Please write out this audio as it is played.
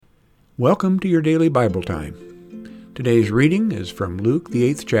Welcome to your daily Bible time. Today's reading is from Luke, the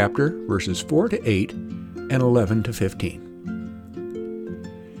 8th chapter, verses 4 to 8 and 11 to 15.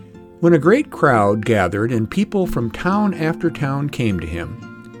 When a great crowd gathered and people from town after town came to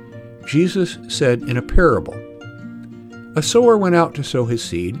him, Jesus said in a parable, "A sower went out to sow his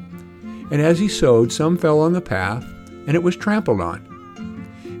seed, and as he sowed, some fell on the path, and it was trampled on,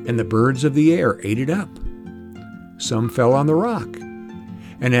 and the birds of the air ate it up. Some fell on the rock,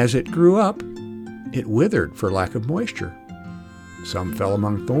 and as it grew up, it withered for lack of moisture. Some fell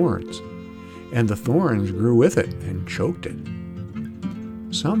among thorns, and the thorns grew with it and choked it.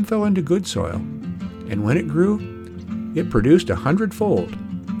 Some fell into good soil, and when it grew, it produced 100-fold.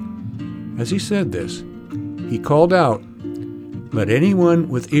 As he said this, he called out, 'Let anyone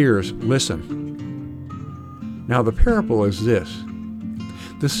with ears listen.' Now the parable is this.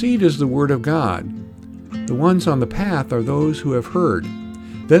 The seed is the word of God. The ones on the path are those who have heard.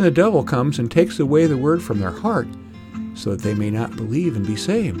 Then the devil comes and takes away the word from their heart, so that they may not believe and be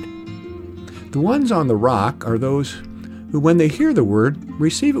saved. The ones on the rock are those who, when they hear the word,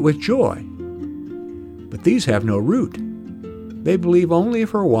 receive it with joy. But these have no root. They believe only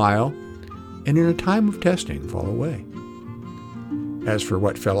for a while, and in a time of testing fall away. As for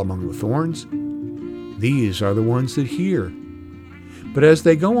what fell among the thorns, these are the ones that hear. But as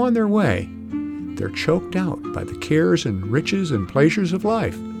they go on their way, they're choked out by the cares and riches and pleasures of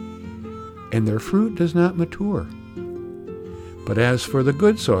life, and their fruit does not mature. But as for the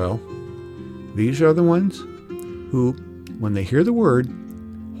good soil, these are the ones who, when they hear the word,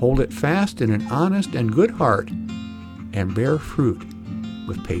 hold it fast in an honest and good heart, and bear fruit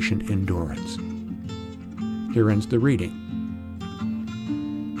with patient endurance." Here ends the reading.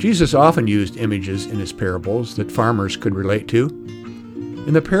 Jesus often used images in his parables that farmers could relate to.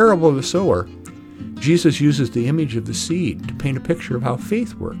 In the parable of the sower, Jesus uses the image of the seed to paint a picture of how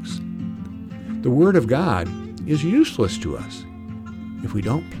faith works. The Word of God is useless to us if we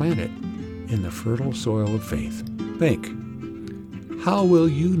don't plant it in the fertile soil of faith. Think, how will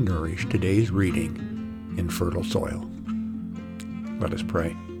you nourish today's reading in fertile soil? Let us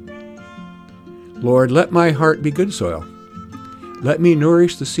pray. Lord, let my heart be good soil. Let me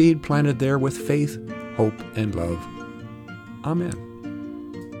nourish the seed planted there with faith, hope, and love. Amen.